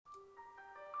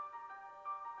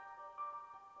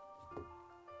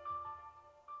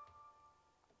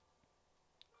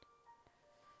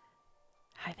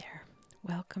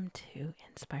welcome to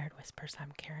Inspired Whispers.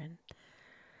 I'm Karen.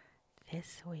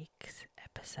 This week's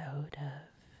episode of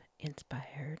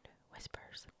Inspired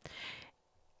Whispers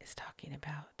is talking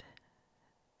about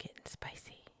getting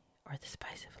spicy, or the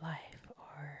spice of life,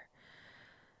 or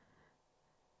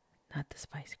not the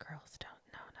Spice Girls.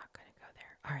 Not going to go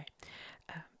there. All right.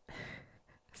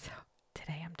 So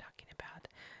today I'm talking about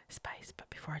spice, but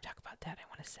before I talk about that, I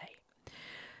want to say,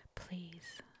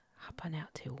 please hop on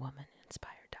out to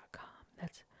womaninspired.com.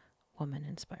 That's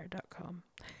womaninspired.com.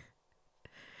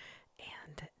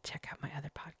 And check out my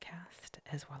other podcast,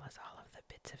 as well as all of the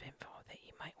bits of info that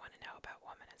you might want to know about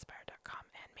womaninspired.com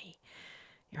and me,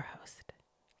 your host,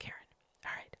 Karen.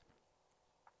 All right,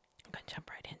 I'm going to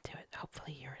jump right into it.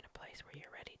 Hopefully you're in a place where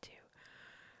you're ready to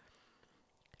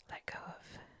let go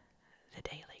of the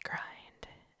daily grind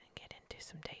and get into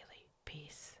some daily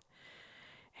peace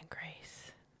and grace.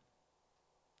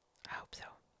 I hope so.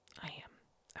 I am.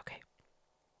 Okay.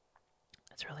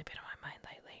 It's really been on my mind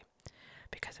lately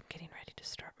because I'm getting ready to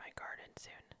start my garden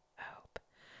soon. I hope,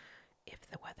 if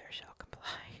the weather shall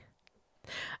comply.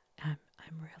 I'm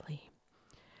really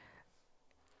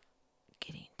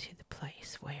getting to the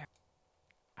place where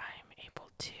I'm able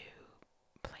to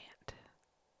plant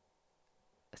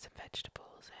some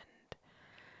vegetables and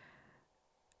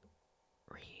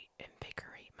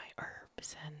reinvigorate my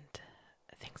herbs and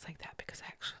things like that, because I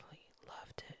actually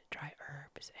love to dry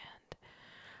herbs, and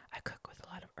I cook with a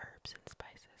lot of herbs and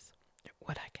spices.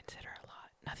 What I consider a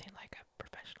lot. Nothing like a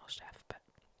professional chef, but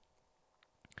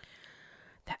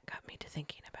that got me to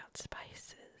thinking about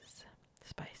spices.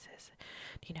 Spices.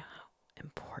 Do you know how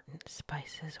important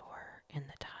spices were in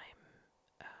the time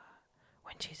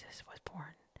when Jesus was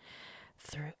born?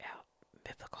 Throughout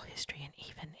biblical history, and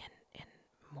even in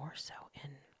more so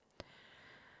in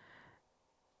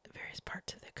various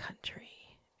parts of the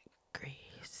country,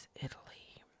 Greece,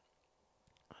 Italy,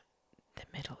 the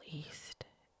Middle East,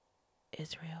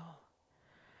 Israel,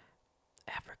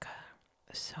 Africa,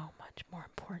 so much more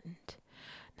important,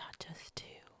 not just to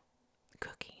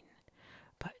cooking,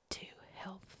 but to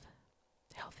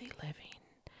healthy living,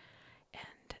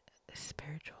 and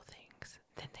spiritual things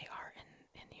than they are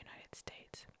in the United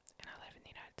States. And I live in the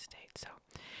United States, so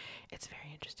it's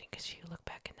very interesting because you look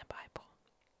back in the Bible,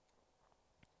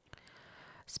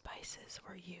 spices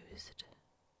were used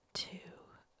to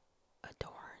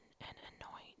adorn and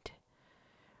anoint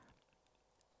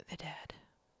the dead,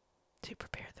 to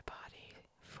prepare the body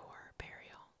for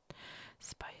burial.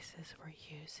 Spices were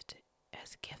used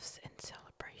as gifts in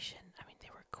celebration. I mean, they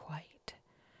were quite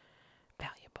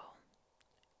valuable,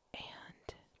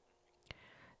 and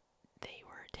they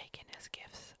were taken as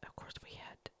gifts. Of course, we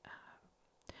had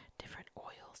different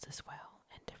oils as well,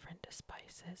 and different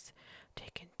spices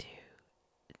taken to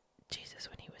Jesus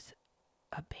when he was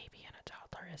a baby and a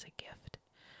toddler as a gift.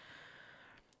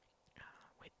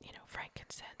 With,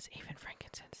 frankincense. Even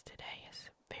frankincense today is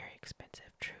very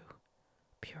expensive. True,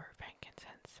 pure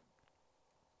frankincense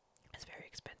is very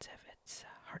expensive. It's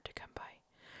hard to come by.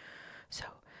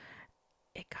 So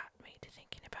it got me to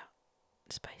thinking about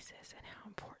spices and how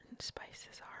important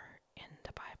spices are in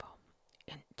the Bible.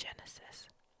 In Genesis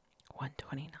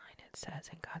 1:29 it says,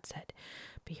 "And God said,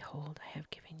 Behold, I have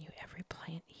given you every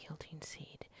plant yielding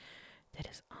seed that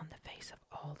is on the face of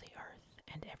all the earth,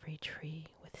 and every tree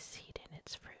with seed in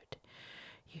its fruit.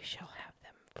 You shall have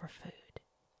them for food."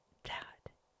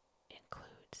 That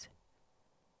includes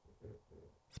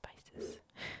spices.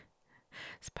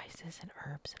 Spices and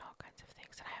herbs and all kinds of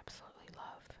things. And I absolutely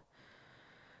love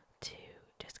to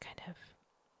just kind of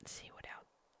see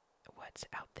what's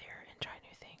out there and try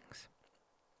new things.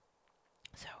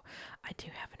 So I do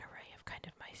have an array of kind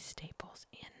of my staples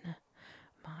in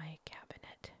my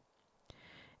cabinet,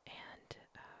 and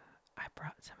I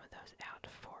brought some of those out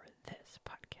for this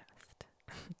podcast.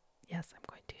 Yes, I'm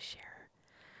going to share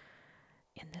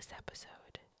in this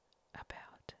episode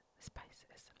about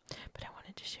spices, but I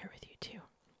wanted to share with you too.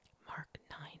 Mark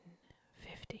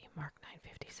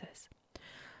 9:50 says,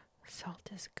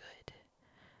 "Salt is good,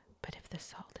 but if the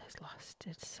salt has lost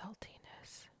its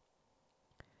saltiness,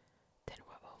 then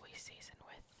what will we season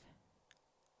with?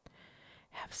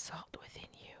 Have salt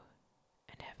within you,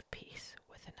 and have peace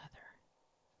with another."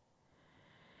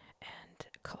 And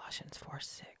Colossians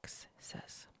 4:6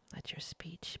 says, "Let your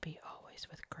speech be always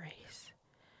with grace,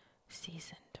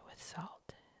 seasoned with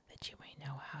salt, that you may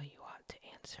know how you ought to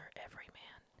answer every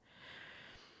man."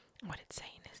 What it's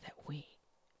saying is that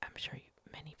I'm sure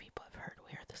many people have heard,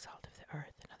 we are the salt of the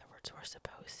earth. In other words, we're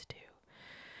supposed to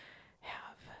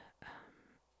have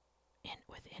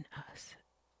within us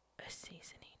a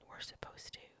seasoning. We're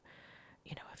supposed to,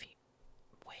 if you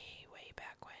way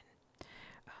back when,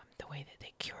 the way that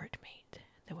they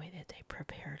way that they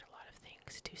prepared a lot of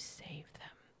things to save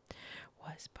them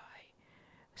was by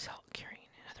salt curing.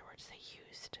 In other words, they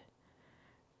used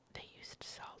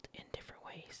salt in different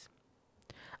ways.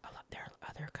 There are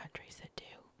other countries that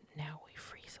do. Now we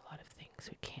freeze a lot of things,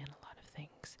 we can a lot of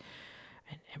things,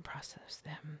 and process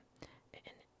them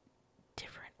in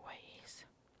different ways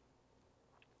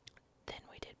than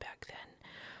we did back then.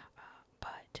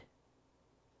 But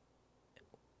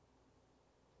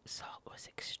salt was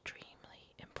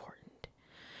extremely important,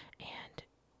 and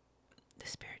the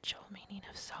spiritual meaning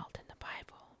of salt in the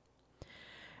Bible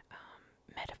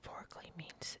metaphorically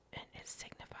means, and it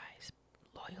signifies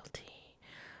loyalty,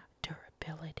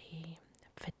 durability,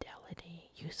 fidelity,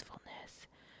 usefulness,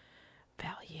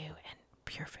 value, and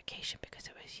purification, because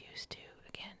it was used to,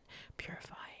 again,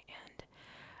 purify and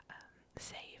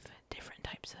save different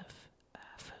types of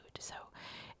food. So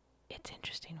it's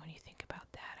interesting when you think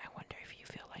about that. I wonder if you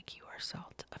feel like you are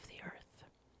salt of the earth.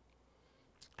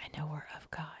 I know we're of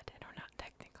God and we're not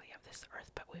technically of this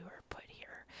earth, but we were put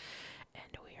here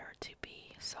and we are to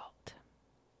be salt.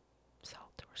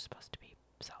 Salt. We're supposed to be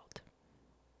salt.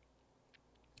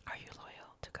 Are you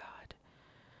loyal to God?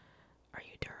 Are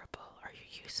you durable? Are you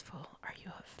useful? Are you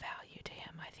of value to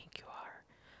Him? I think you are.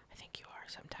 I think you are.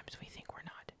 Sometimes we think we're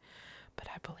not, but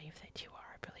I believe that you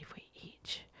are. I believe we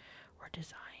each were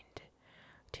designed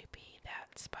to be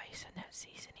that spice and that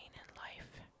seasoning in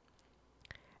life,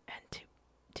 and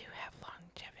to have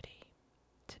longevity,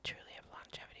 to truly have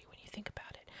longevity. When you think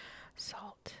about it,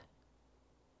 salt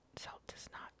does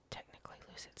not technically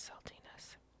lose its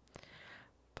saltiness,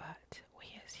 but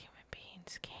we as human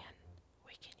beings can.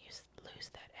 We can lose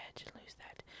that edge and lose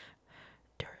that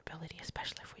durability,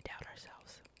 especially if we doubt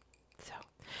ourselves. So,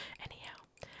 anyhow,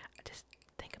 just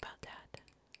think about that.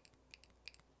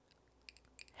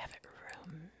 Have it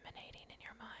ruminating in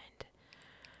your mind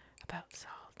about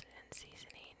salt and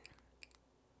seasoning.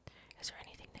 Is there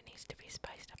anything that needs to be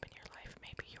spiced up in your life?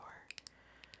 Maybe your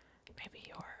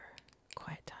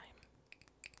quiet time.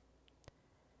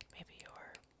 Maybe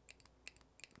your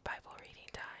Bible reading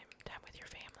time, time with your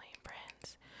family and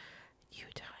friends. You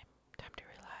time to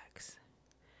relax.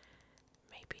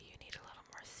 Maybe you need a little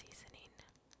more seasoning.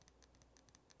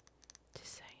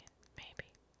 Just saying, maybe.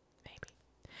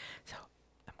 So,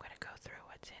 I'm going to go through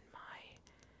what's in my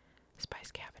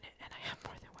spice cabinet, and I have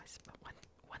more than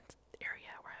one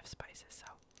area where I have spices, so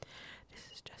this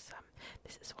is just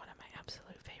this is one of my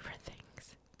absolute favorite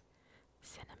things.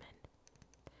 Cinnamon.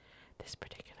 This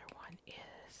particular one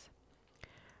is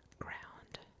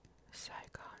ground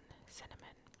Saigon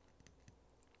cinnamon.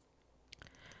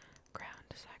 Ground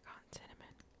Saigon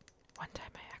cinnamon. One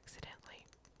time I accidentally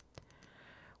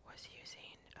was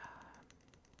using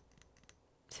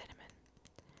cinnamon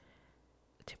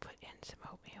to put in some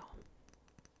oatmeal,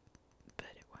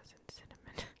 but it wasn't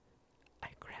cinnamon. I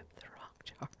grabbed the wrong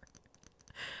jar.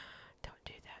 Don't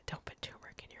do that. Don't put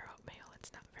turmeric in your oatmeal.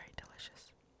 It's not very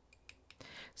delicious.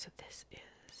 So this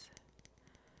is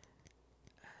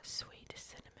sweet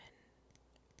cinnamon,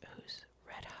 whose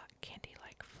red hot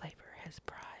candy-like flavor has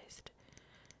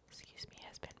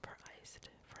been prized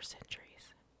for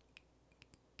centuries.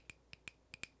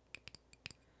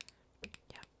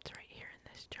 Yep, it's right here in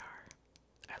this jar.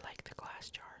 I like the glass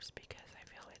jars because I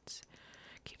feel it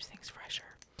keeps things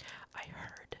fresher. I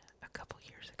heard a couple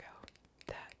years ago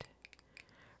that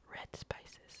red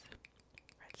spices,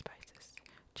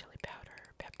 chili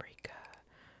powder, paprika,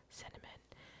 cinnamon,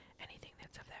 anything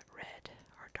that's of that red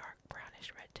or dark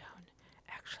brownish red tone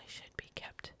actually should be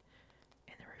kept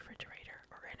in the refrigerator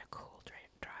or in a cool,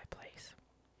 dry place.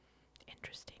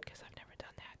 Interesting, because I've never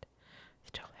done that.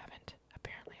 Still haven't.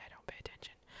 Apparently I don't pay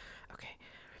attention. Okay,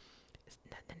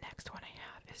 the next one I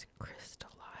have is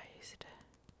crystallized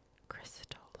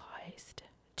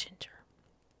ginger.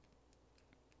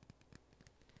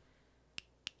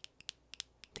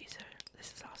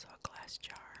 This is also a glass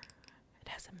jar. It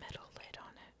has a metal lid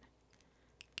on it.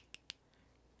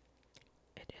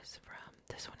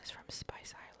 This one is from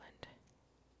Spice Island.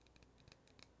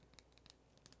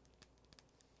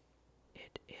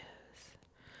 It is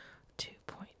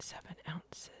 2.7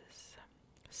 ounces.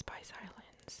 Spice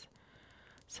Islands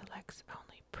selects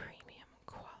only premium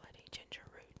quality ginger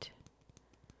root,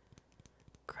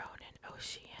 grown in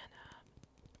Oceania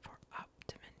for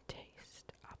optimum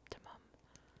taste.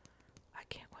 I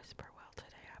can't whisper well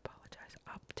today, I apologize.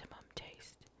 Optimum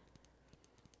taste.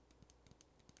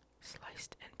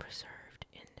 Sliced and preserved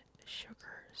in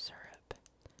sugar syrup.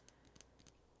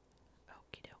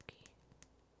 Okie dokie.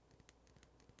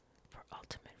 For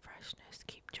ultimate freshness,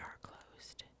 keep jar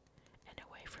closed and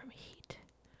away from heat,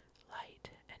 light,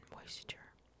 and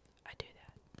moisture. I do that.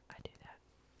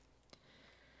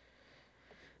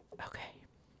 Okay,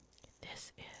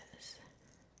 this is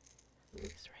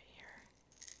this right here.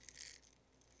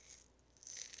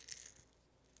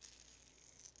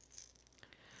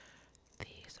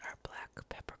 These are black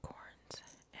peppercorns,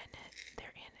 and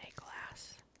they're in a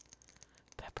glass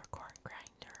peppercorn grinder.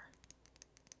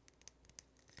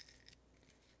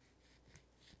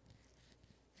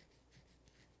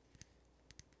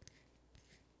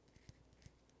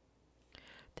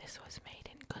 This was made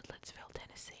in Goodlettsville,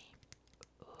 Tennessee.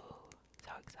 Ooh,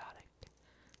 so exotic.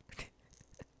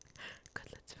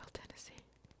 Goodlettsville, Tennessee.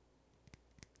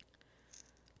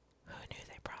 Who knew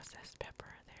they processed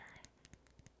pepper there?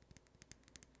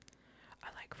 I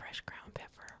like fresh ground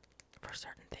pepper. For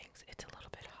certain things, it's a little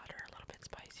bit hotter, a little bit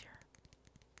spicier.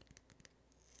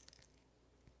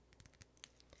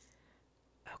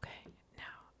 Okay,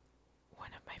 now,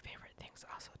 one of my favorite things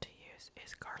also to use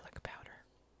is garlic powder.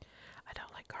 I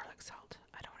don't like garlic salt.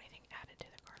 I don't want anything added to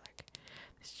the garlic.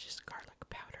 This is just garlic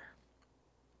powder.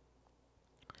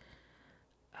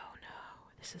 Oh no,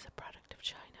 this is a product of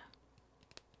China.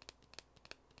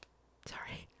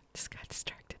 Sorry, just got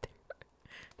distracted there.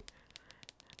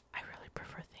 I really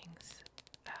prefer things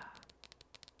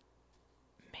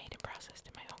made and processed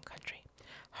in my own country.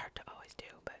 Hard to always do,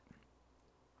 but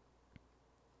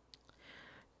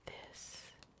this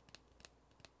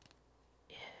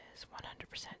is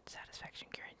 100% satisfaction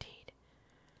guaranteed.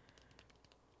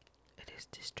 It is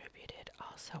distributed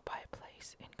also by a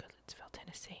place in Goodlettsville,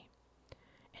 Tennessee.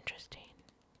 Interesting.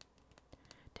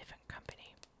 Different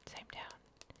company, same town.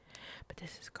 But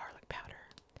this is garlic powder.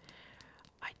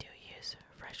 I do use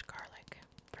fresh garlic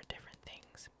for different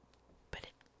things, but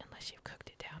unless you've cooked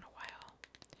it down a while,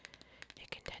 it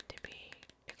can tend to be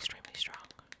extremely strong.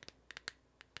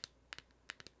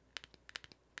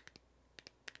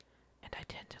 And I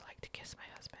tend to like to kiss my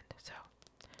husband, so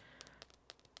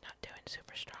not doing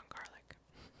super strong garlic.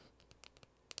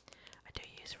 I do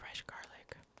use fresh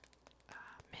garlic,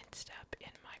 minced up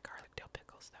in my garlic dill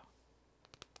pickles though.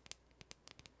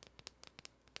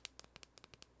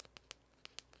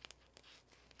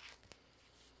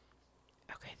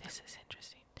 Okay, this is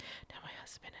interesting. Now my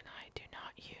husband and I do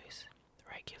not use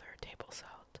regular table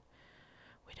salt.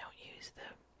 We don't use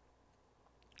the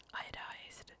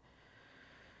iodized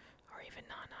or even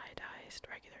non-iodized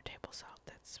regular table salt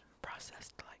that's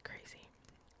processed like crazy.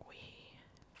 We,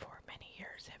 for many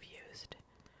years, have used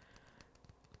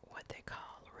what they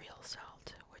call real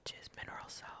salt, which is mineral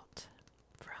salt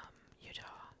from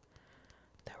Utah,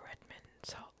 the Redmond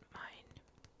salt mine.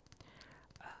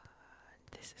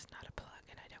 This is not a plug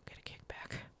and I don't get a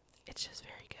kickback. It's just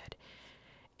very good.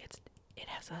 It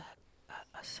has a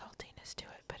saltiness to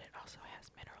it, but it also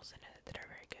has minerals in it that are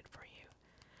very good for you.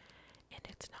 And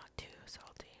it's not too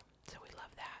salty, so we love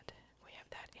that. We have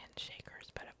that in shakers,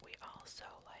 but we also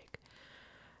like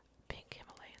pink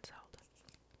Himalayan salt.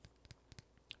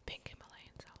 Pink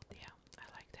Himalayan salt, yeah, I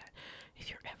like that. If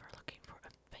you're ever looking for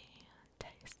a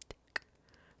fantastic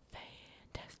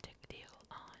deal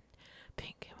on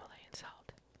pink Himalayan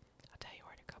salt, I'll tell you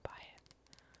where to go buy it.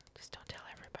 Just don't tell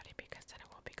everybody because then it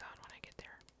will be gone when I get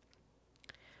there.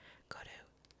 Go to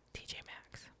TJ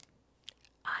Maxx.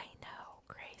 I know,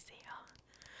 crazy, huh?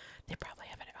 They probably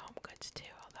have it at Home Goods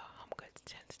too, although Home Goods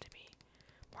tends to be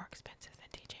more expensive than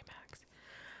TJ Maxx.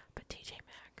 But TJ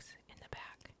Maxx in the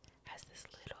back has this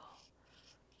little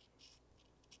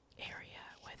area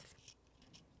with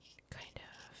kind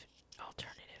of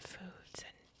alternative foods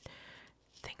and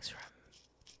things from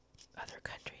other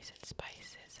countries and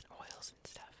spices and oils and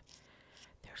stuff.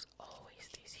 There's always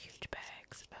these huge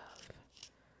bags of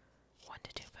 1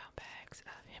 to 2 pound bags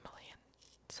of Himalayan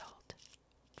salt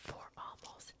for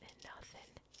almost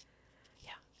nothing.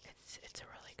 Yeah, it's a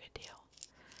really good deal.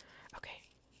 Okay,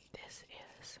 this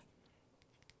is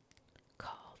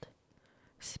called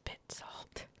spit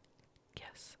salt.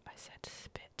 Yes, I said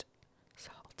spit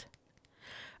salt.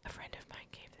 A friend of mine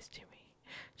gave this to me.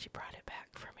 She brought it back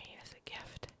for me as a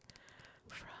gift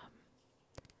from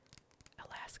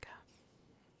Alaska.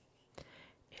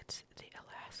 It's the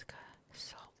Alaska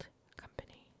Salt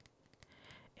Company.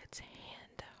 It's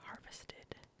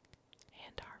hand-harvested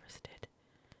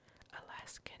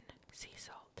Alaskan sea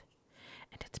salt.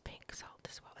 And it's pink salt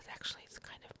as well. It's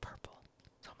kind of purple.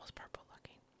 It's almost purple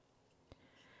looking.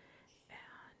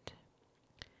 And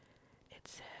it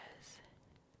says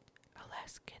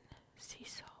Alaskan sea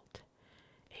salt,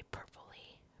 a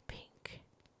purpley pink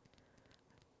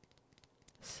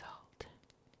salt,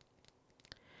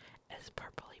 as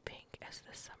purpley pink as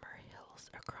the summer hills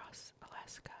across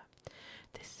Alaska.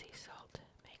 This sea salt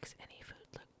makes any food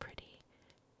look pretty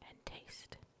and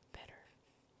taste better.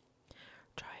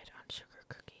 Try it on sugar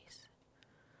cookies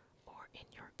or in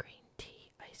your green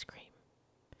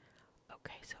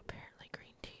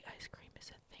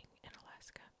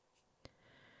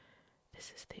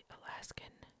This is the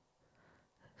Alaskan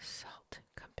Salt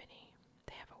Company.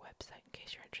 They have a website in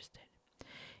case you're interested.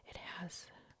 It has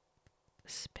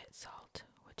spit salt,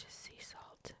 which is sea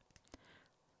salt,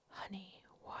 honey,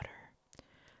 water,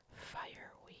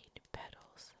 fireweed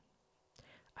petals.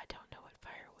 I don't know what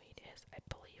fireweed is. I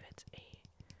believe it's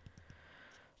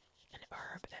an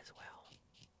herb as well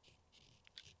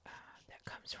that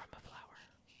comes from a flower.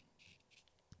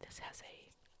 This has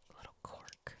a little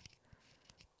cork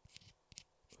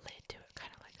lid to it,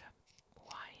 kind of like a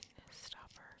wine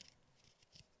stopper.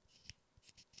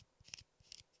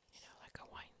 Like a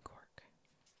wine cork.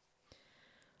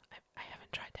 I haven't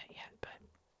tried that yet, but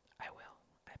I will.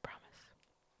 I promise.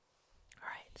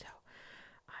 Alright, so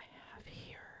I have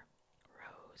here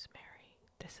rosemary.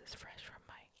 This is fresh from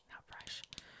not fresh.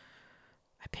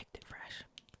 I picked it fresh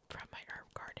from my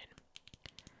herb garden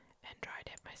and dried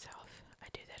it myself. I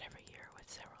do that every year with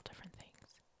several different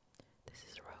things. This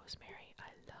is rosemary.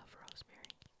 I love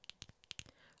rosemary.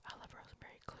 I love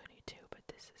rosemary Clooney too, but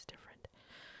this is different.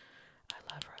 I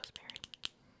love rosemary.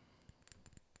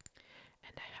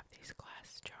 And I have these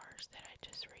glass jars that I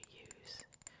just reuse,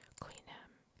 clean them,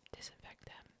 disinfect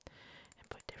them, and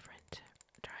put different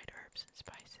dried herbs and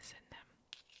spices in them.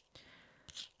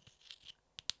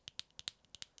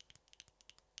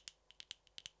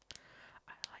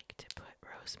 I like to put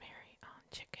rosemary on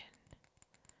chicken,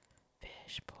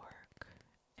 fish, pork,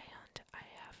 and I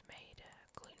have made a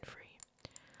gluten-free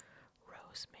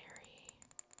rosemary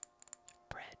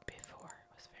bread before.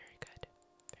 It was very good.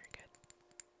 Very good.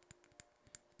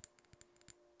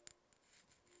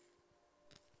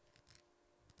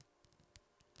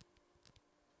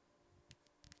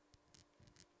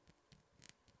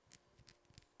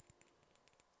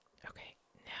 Okay,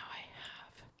 now I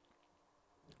have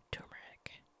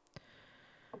turmeric.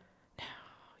 Now,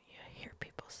 you hear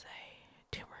people say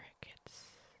turmeric,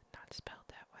 it's not spelled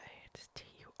that way. It's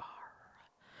Turmeric,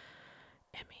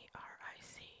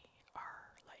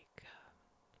 like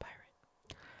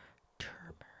pirate.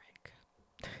 Turmeric.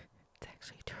 It's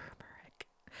actually turmeric,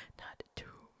 not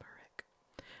turmeric.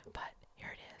 But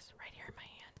here it is, right here in my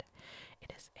hand.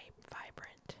 It is a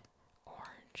vibrant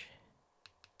orange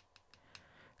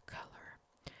color.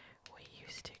 We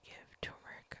used to give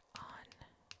turmeric on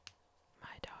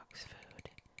my dog's food.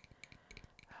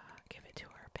 Give it to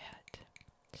her pet.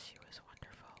 She was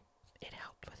wonderful. It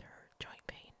helped with her joint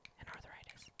pain and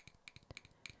arthritis.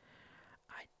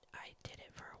 I did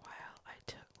it for a while.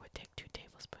 Would take 2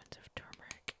 tablespoons of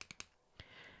turmeric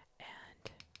and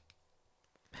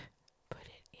put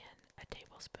it in a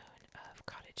tablespoon of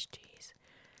cottage cheese,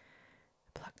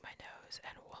 plug my nose,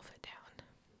 and wolf it down.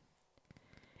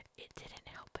 It didn't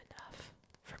help enough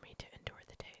for me to endure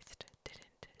the taste. It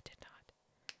did not.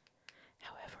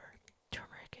 However,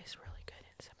 turmeric is really good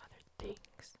in some other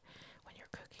things when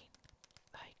you're cooking.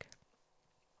 Like,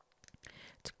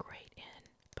 it's great in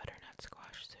butternut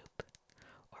squash soup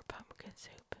or pumpkin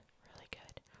soup. Really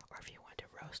good. Or if you want to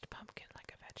roast pumpkin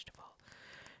like a vegetable,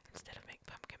 instead of make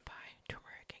pumpkin pie,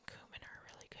 turmeric and cumin are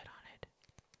really good on it.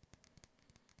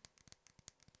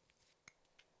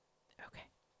 Okay.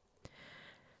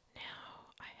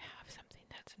 Now I have something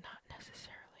that's not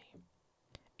necessarily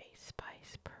a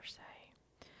spice per se,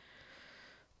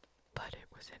 but it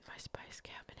was in my spice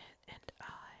cabinet and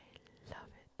I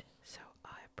love it, so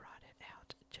I brought it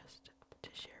out just to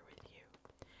share with you.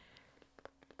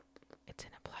 It's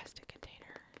in a plastic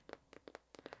container,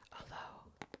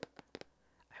 although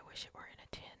I wish it were in a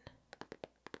tin.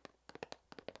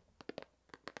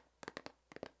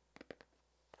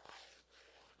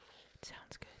 It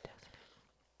sounds good, doesn't it?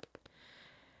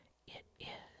 It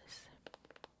is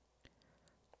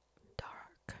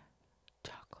dark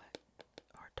chocolate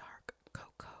or dark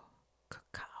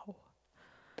cacao.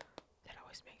 That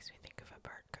always makes me think of a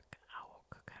bird. Cacao.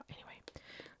 Anyway,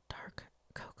 dark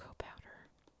cocoa powder,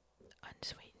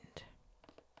 unsweetened.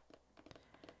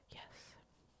 Yes,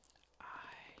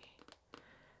 I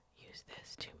use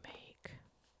this to make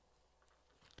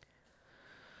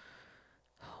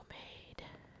homemade,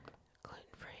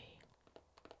 gluten-free,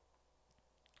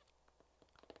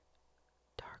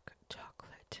 dark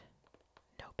chocolate,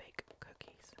 no-bake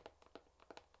cookies.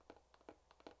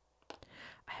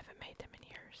 I haven't made them in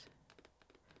years.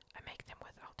 I make them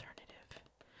with alternative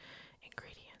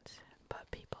ingredients, but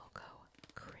people go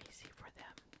crazy for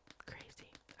them. Crazy.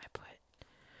 I put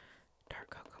dark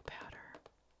cocoa powder,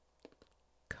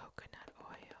 coconut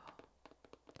oil,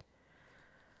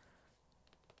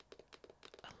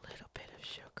 a little bit of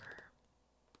sugar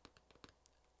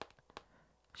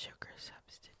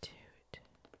substitute,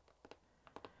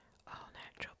 all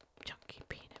natural chunky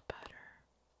peanut butter,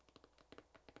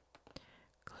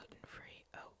 gluten-free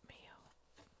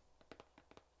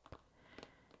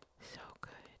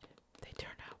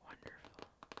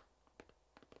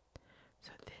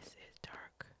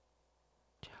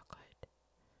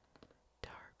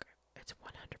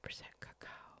cacao,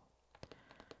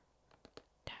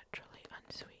 naturally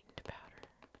unsweetened powder.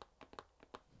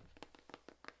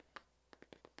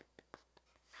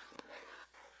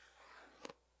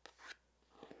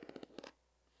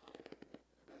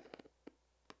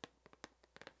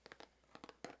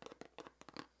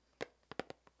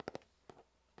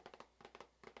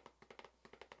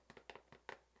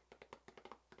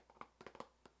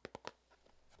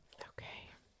 Okay,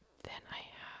 then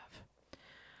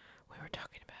we were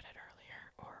talking about it earlier,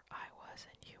 or I was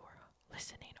and you were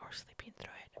listening or sleeping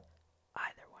through it.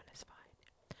 Either one is fine.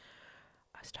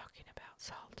 I was talking about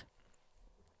salt.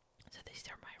 So these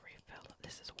are my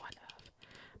this is one of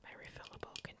my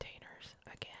refillable containers.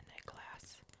 Again, a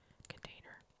glass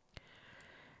container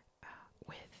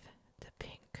with the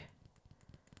pink.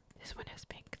 This one has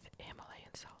pink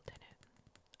Himalayan salt in it.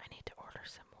 I need to order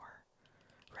some more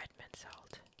Redmond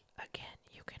salt. Again,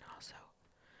 you can also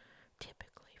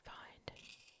typically find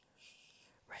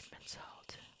Redmond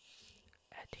salt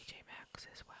at TJ Maxx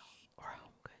as well, or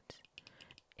Home Goods.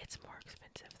 It's more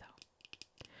expensive though.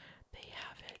 They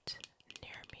have it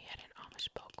near me at an Amish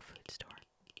bulk food store.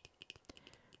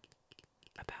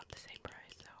 About the same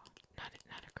price though. Not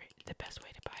a great. The best way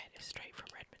to buy it is straight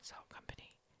from Redmond Salt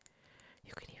Company.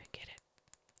 You can even get it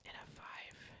in a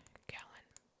 5-gallon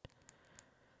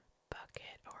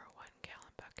bucket or a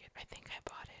 1-gallon bucket. I think I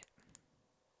bought it.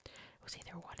 It was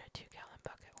either 1 or 2-gallon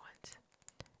bucket once,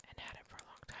 and had it for a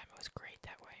long time. It was great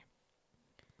that way.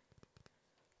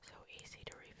 So easy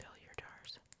to refill your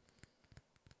jars.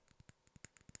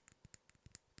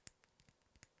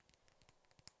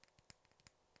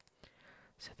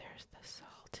 So there's the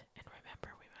salt, and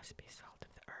remember, we must be salt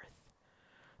of the earth.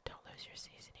 Don't lose your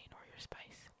seasoning or your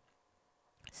spice.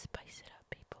 Spice it up,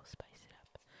 people, spice it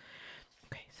up.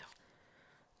 Okay, so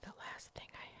the last thing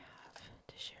I have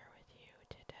to share with you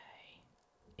today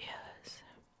is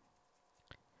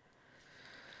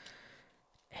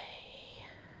a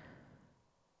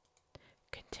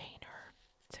container.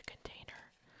 It's a container.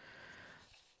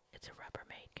 It's a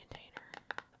Rubbermaid container.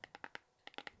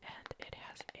 And it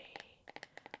has a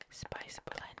spice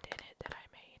blend in it that I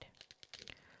made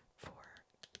for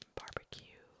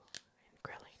barbecue and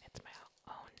grilling. It's my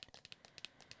own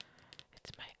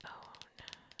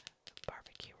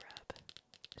barbecue rub.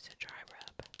 It's a dry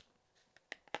rub.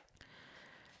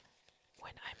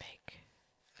 When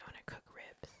I cook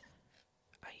ribs,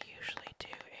 I usually do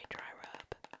a dry rub.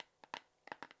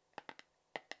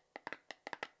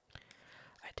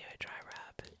 I do a dry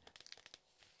rub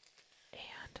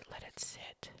and let it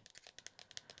sit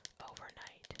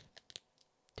overnight.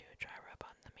 Do a dry rub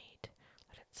on the meat,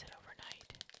 let it sit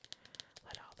overnight.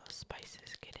 Let all those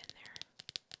spices get in there.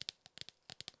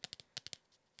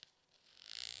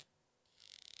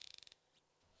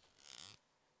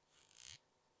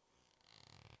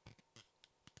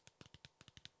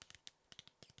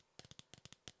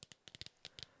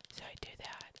 So I do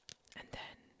that, and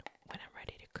then when I'm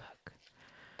ready to cook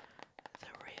the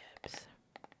ribs,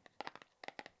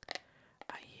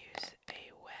 I use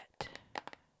a wet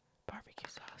barbecue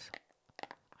sauce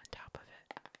on top of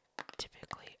it,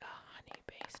 typically a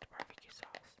honey-based barbecue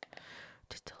sauce.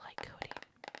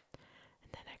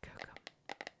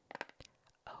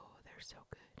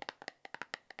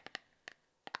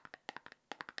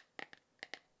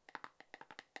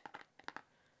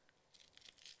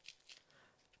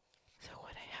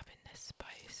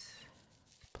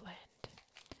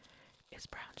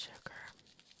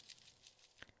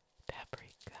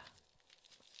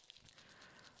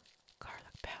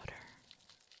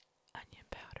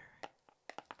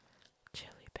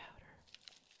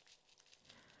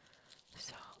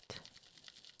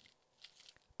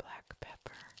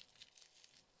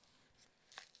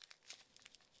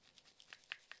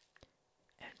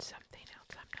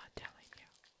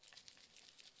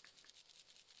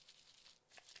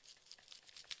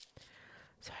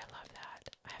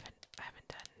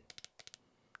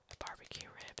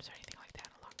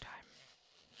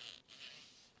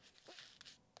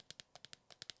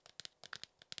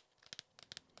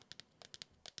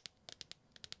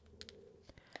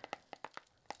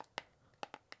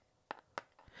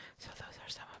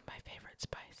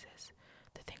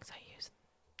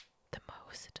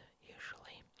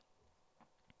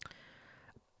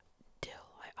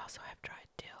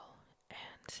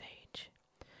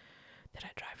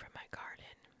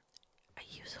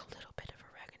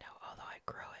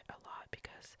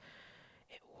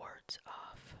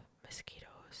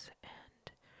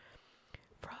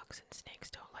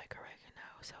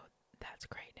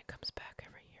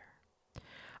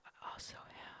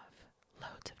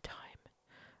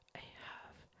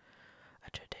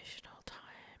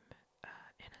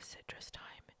 citrus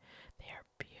thyme. They are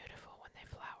beautiful when they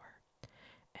flower,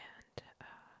 and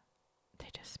they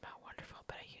just smell wonderful.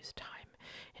 But I use thyme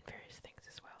in various things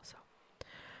as well. So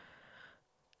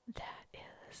that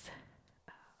is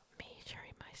me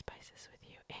sharing my spices with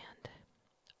you, and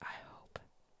I hope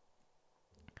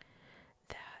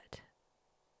that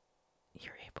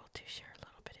you're able to share a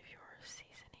little bit of your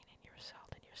seasoning and your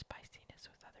salt and your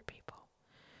spiciness with other people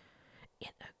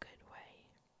in a good way.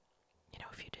 You know,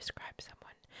 if you describe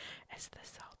someone as the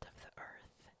salt of the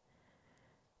earth,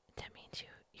 that means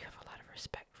you have a lot of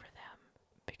respect for them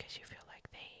because you feel like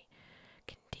they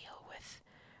can deal with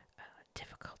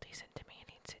difficulties and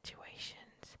demanding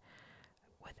situations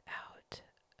without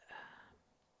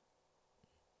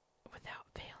without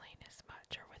failing as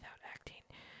much or without acting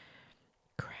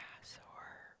crass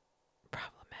or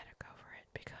problematic over it,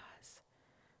 because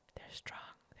they're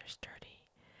strong, they're sturdy,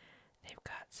 they've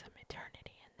got some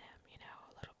eternity in them, you know,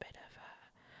 a little bit of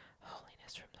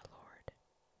holiness from the Lord.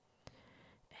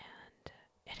 And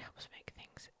it helps to make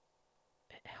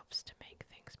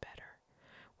things better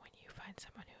when you find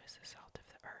someone who is the salt of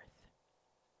the earth.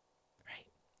 Right?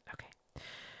 Okay.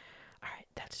 Alright,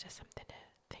 that's just something to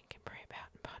think and pray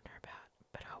about and ponder about.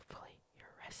 But hopefully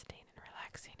you're resting and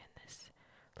relaxing in this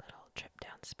little trip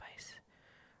down Spicy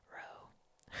Row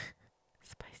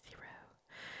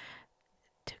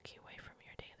took you away from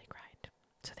your daily grind.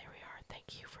 So there we are.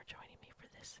 Thank you for joining me for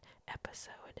this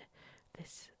episode,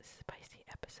 this spicy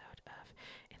episode of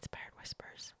Inspired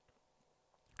Whispers.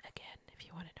 Again, if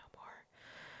you want to know more,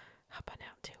 hop on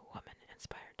out to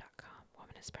womaninspired.com,